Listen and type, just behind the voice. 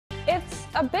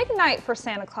A big night for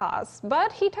Santa Claus,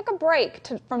 but he took a break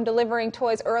from delivering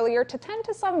toys earlier to tend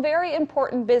to some very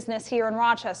important business here in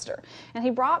Rochester, and he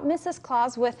brought Mrs.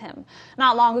 Claus with him.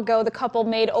 Not long ago, the couple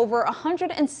made over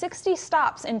 160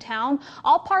 stops in town,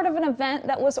 all part of an event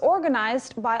that was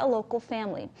organized by a local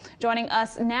family. Joining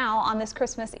us now on this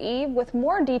Christmas Eve with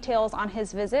more details on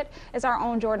his visit is our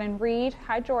own Jordan Reed.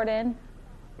 Hi, Jordan.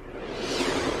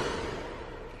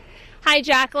 Hi,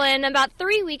 Jacqueline. About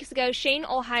 3 weeks ago, Shayne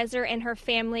Olheiser and her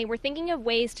family were thinking of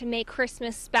ways to make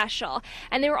Christmas special.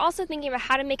 And they were also thinking about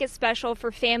how to make it special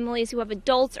for families who have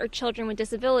adults or children with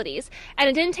disabilities. And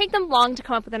it didn't take them long to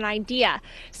come up with an idea.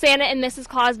 Santa and Mrs.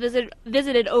 Claus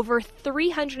visited over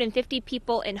 350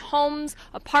 people in homes,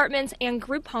 apartments, and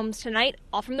group homes tonight,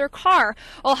 all from their car.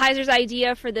 Olheiser's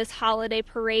idea for this holiday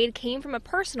parade came from a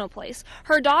personal place.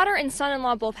 Her daughter and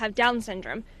son-in-law both have Down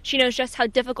syndrome. She knows just how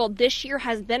difficult this year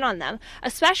has been on them,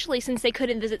 especially since they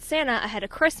couldn't visit Santa ahead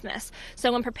of Christmas.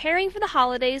 So when preparing for the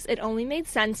holidays, it only made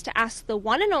sense to ask the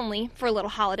one and only for a little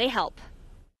holiday help.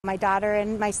 My daughter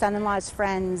and my son-in-law's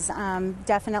friends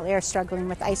definitely are struggling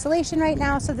with isolation right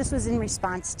now, so this was in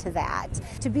response to that.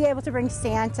 To be able to bring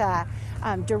Santa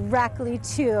directly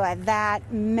to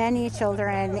that many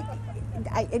children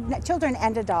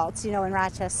and adults, in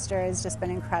Rochester has just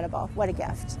been incredible. What a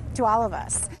gift to all of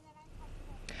us.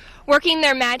 Working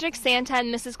their magic, Santa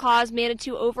and Mrs. Claus made it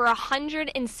to over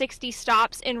 160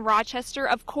 stops in Rochester,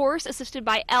 of course, assisted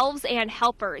by elves and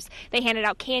helpers. They handed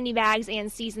out candy bags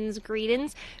and season's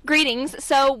greetings.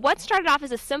 So what started off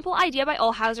as a simple idea by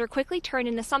Olheiser quickly turned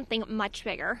into something much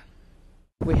bigger.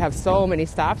 We have so many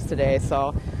stops today,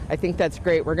 so I think that's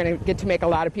great. We're going to get to make a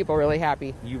lot of people really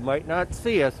happy. You might not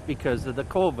see us because of the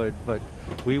COVID, but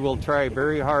we will try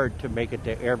very hard to make it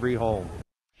to every home.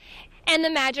 And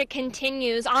the magic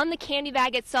continues. On the candy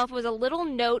bag itself was a little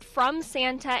note from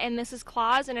Santa and Mrs.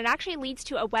 Claus, and it actually leads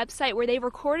to a website where they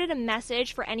recorded a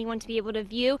message for anyone to be able to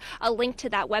view. A link to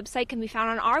that website can be found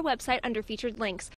on our website under featured links.